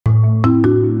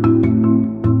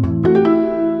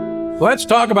Let's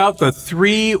talk about the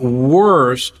 3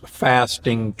 worst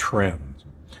fasting trends.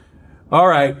 All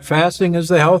right, fasting is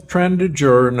the health trend du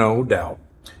jour, no doubt.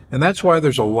 And that's why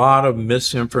there's a lot of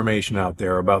misinformation out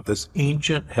there about this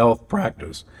ancient health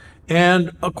practice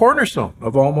and a cornerstone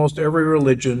of almost every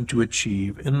religion to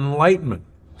achieve enlightenment.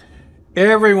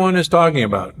 Everyone is talking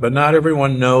about it, but not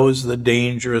everyone knows the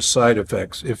dangerous side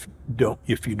effects if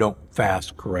you don't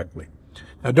fast correctly.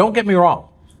 Now, don't get me wrong.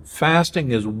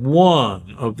 Fasting is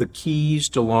one of the keys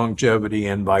to longevity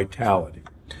and vitality,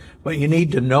 but you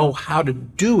need to know how to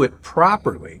do it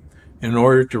properly in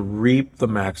order to reap the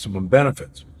maximum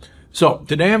benefits. So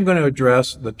today I'm going to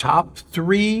address the top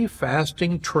 3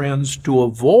 fasting trends to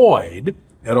avoid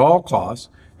at all costs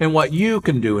and what you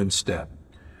can do instead.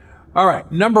 All right,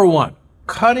 number 1,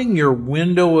 cutting your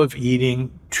window of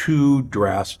eating too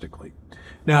drastically.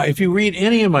 Now, if you read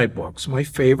any of my books, my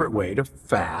favorite way to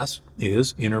fast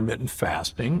is intermittent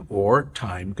fasting or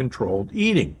time-controlled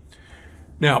eating.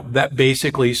 Now, that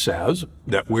basically says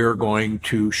that we're going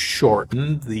to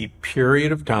shorten the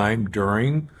period of time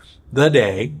during the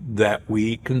day that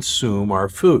we consume our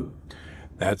food.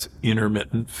 That's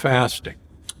intermittent fasting.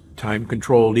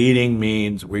 Time-controlled eating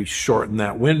means we shorten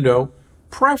that window,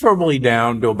 preferably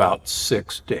down to about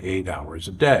 6 to 8 hours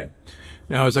a day.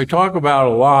 Now, as I talk about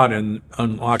a lot in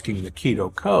Unlocking the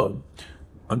Keto Code,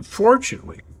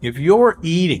 unfortunately, if you're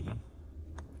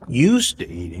used to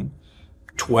eating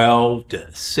 12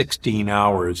 to 16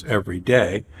 hours every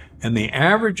day, and the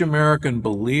average American,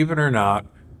 believe it or not,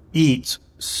 eats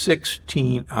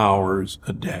 16 hours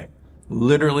a day,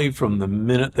 literally from the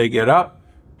minute they get up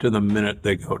to the minute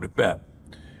they go to bed.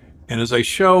 And as I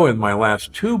show in my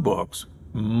last 2 books,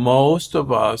 most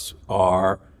of us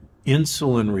are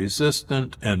insulin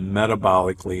resistant and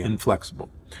metabolically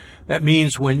inflexible. That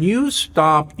means when you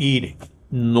stop eating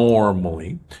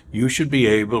normally, you should be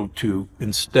able to,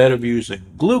 instead of using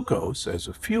glucose as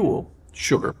a fuel,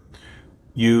 sugar,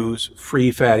 use free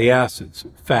fatty acids,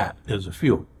 fat, as a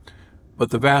fuel.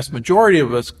 But the vast majority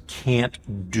of us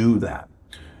can't do that.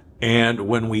 And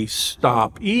when we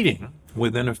stop eating,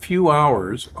 within a few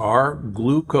hours, our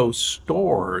glucose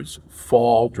stores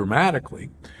fall dramatically.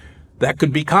 That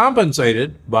could be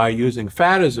compensated by using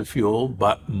fat as a fuel,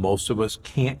 but most of us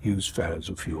can't use fat as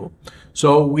a fuel.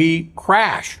 So we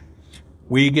crash.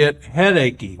 We get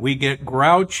headachy. We get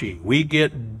grouchy. We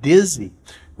get dizzy.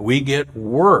 We get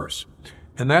worse.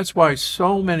 And that's why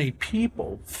so many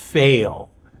people fail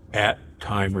at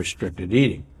time-restricted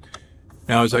eating.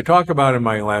 Now, as I talk about in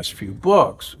my last few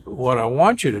books, what I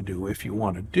want you to do, if you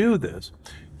want to do this,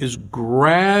 is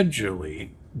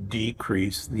gradually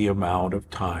decrease the amount of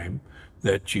time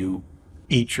that you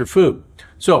eat your food.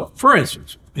 So, for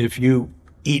instance, if you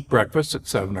eat breakfast at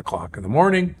 7 o'clock in the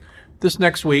morning, this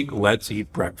next week, let's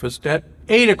eat breakfast at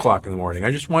 8 o'clock in the morning. I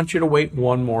just want you to wait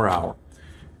 1 more hour.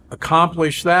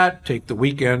 Accomplish that, take the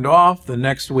weekend off. The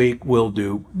next week, we'll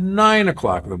do 9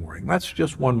 o'clock in the morning. That's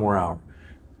just 1 more hour.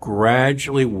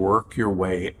 Gradually work your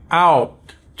way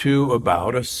out to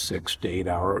about a 6 to 8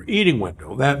 hour eating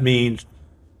window. That means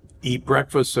eat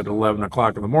breakfast at 11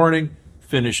 o'clock in the morning,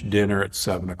 finish dinner at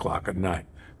 7 o'clock at night.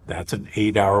 That's an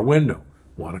 8 hour window.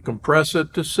 Want to compress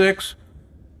it to 6?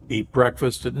 Eat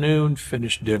breakfast at noon,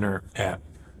 finish dinner at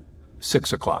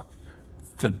 6 o'clock.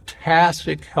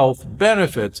 Fantastic health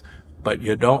benefits, but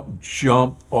you don't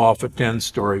jump off a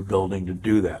 10-story building to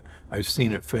do that. I've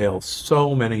seen it fail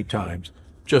so many times.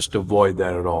 Just avoid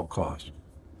that at all costs.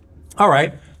 All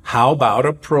right, how about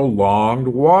a prolonged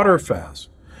water fast?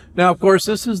 Now, of course,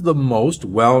 this is the most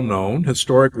well-known,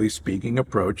 historically speaking,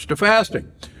 approach to fasting.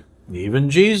 Even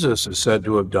Jesus is said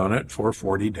to have done it for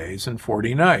 40 days and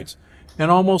 40 nights.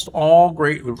 And almost all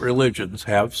great religions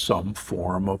have some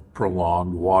form of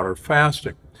prolonged water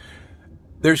fasting.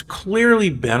 There's clearly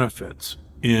benefits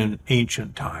in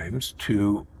ancient times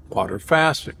to water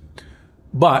fasting,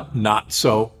 but not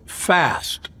so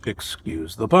fast,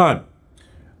 excuse the pun.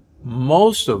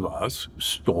 Most of us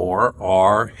store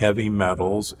our heavy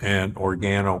metals and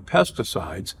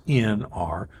organopesticides in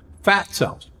our fat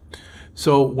cells.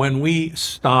 So when we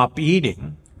stop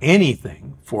eating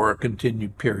anything for a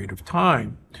continued period of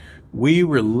time, we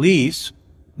release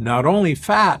not only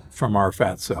fat from our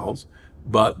fat cells,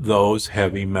 but those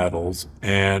heavy metals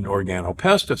and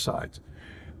organopesticides.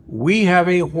 We have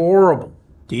a horrible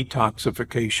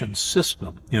detoxification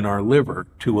system in our liver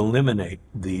to eliminate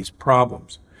these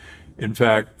problems. In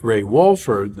fact, Ray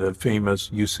Wolford, the famous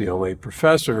UCLA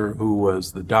professor who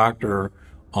was the doctor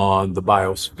on the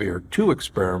Biosphere 2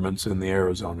 experiments in the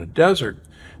Arizona desert,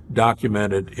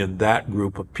 documented in that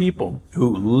group of people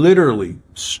who literally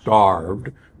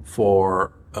starved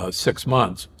for 6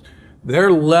 months,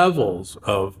 their levels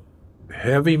of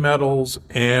heavy metals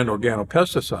and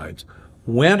organopesticides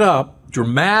went up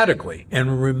dramatically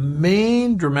and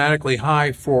remained dramatically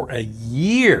high for a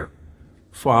year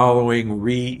following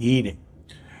re-eating.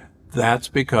 That's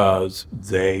because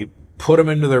they put them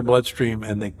into their bloodstream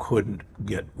and they couldn't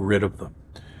get rid of them.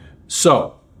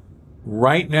 So,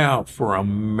 right now, for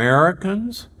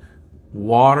Americans,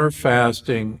 water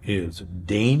fasting is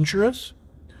dangerous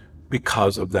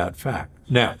because of that fact.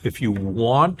 Now, if you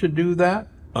want to do that,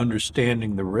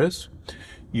 understanding the risk,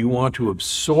 you want to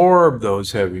absorb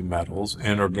those heavy metals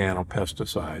and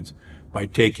organopesticides by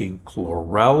taking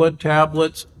chlorella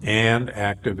tablets and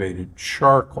activated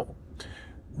charcoal.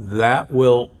 That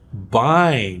will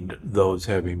bind those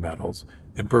heavy metals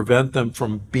and prevent them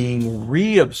from being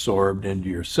reabsorbed into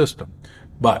your system.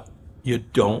 But you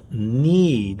don't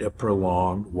need a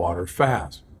prolonged water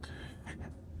fast.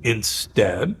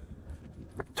 Instead,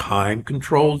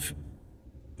 time-controlled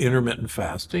intermittent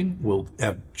fasting will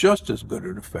have just as good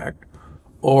an effect,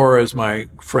 or as my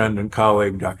friend and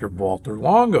colleague Dr. Walter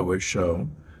Longo has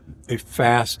shown, a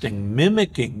fasting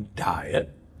mimicking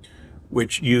diet,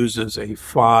 which uses a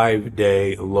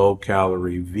 5-day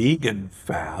low-calorie vegan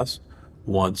fast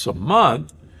once a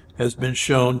month, has been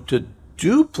shown to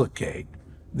duplicate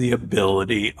the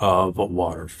ability of a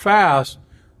water fast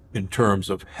in terms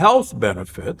of health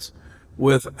benefits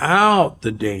without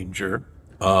the danger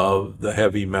of the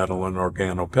heavy metal and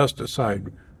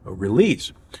organopesticide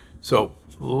release. So,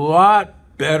 a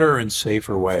lot better and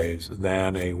safer ways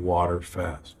than a water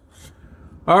fast.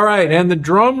 All right, and the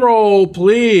drum roll,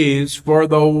 please, for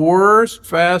the worst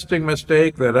fasting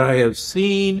mistake that I have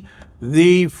seen,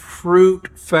 the fruit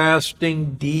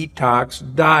fasting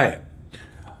detox diet.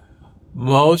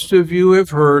 Most of you have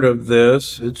heard of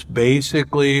this. It's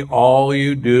basically all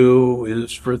you do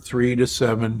is for 3 to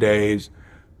 7 days,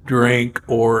 drink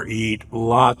or eat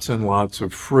lots and lots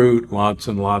of fruit, lots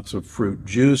and lots of fruit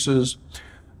juices.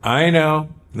 I know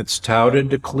it's touted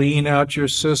to clean out your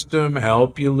system,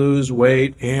 help you lose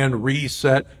weight, and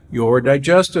reset your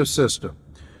digestive system.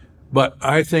 But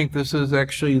I think this is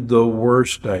actually the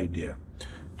worst idea.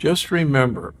 Just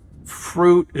remember,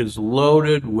 fruit is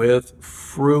loaded with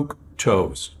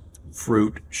fructose,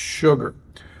 fruit sugar.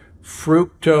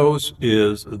 Fructose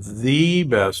is the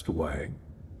best way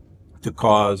to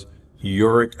cause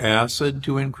uric acid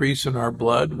to increase in our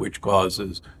blood, which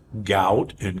causes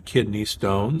gout and kidney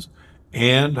stones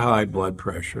and high blood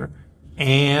pressure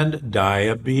and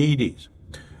diabetes.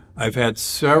 I've had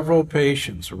several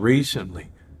patients recently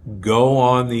go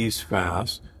on these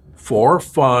fasts for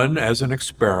fun as an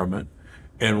experiment,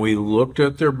 and we looked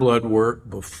at their blood work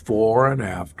before and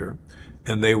after,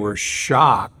 and they were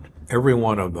shocked, every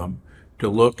one of them, to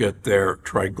look at their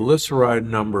triglyceride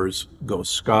numbers go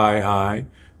sky high,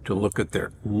 to look at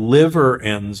their liver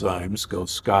enzymes go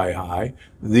sky high.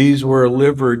 These were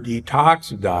liver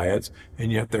detox diets,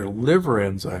 and yet their liver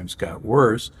enzymes got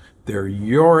worse. Their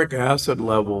uric acid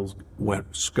levels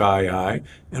went sky high,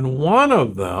 and one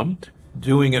of them,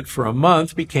 doing it for a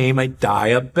month, became a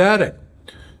diabetic.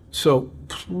 So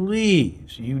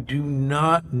please, you do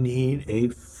not need a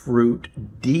fruit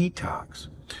detox.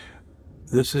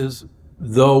 This is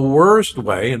the worst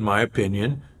way, in my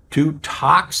opinion, to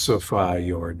toxify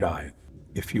your diet.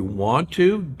 If you want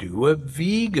to, do a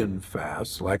vegan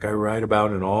fast, like I write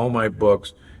about in all my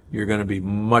books. You're going to be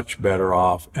much better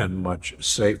off and much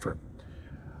safer.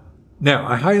 Now,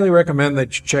 I highly recommend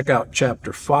that you check out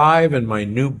Chapter 5 in my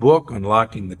new book,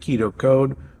 Unlocking the Keto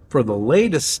Code, for the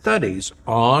latest studies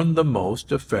on the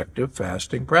most effective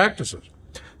fasting practices.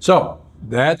 So,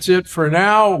 that's it for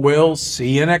now. We'll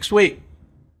see you next week.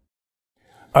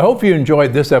 I hope you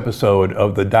enjoyed this episode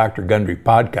of the Dr. Gundry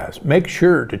podcast. Make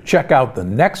sure to check out the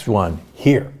next one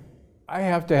here. I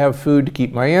have to have food to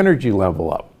keep my energy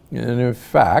level up. And in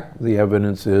fact, the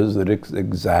evidence is that it's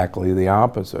exactly the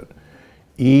opposite.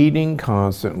 Eating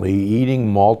constantly,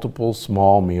 eating multiple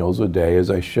small meals a day, as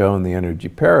I show in the energy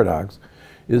paradox,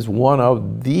 is one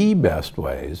of the best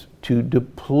ways to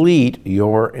deplete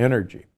your energy.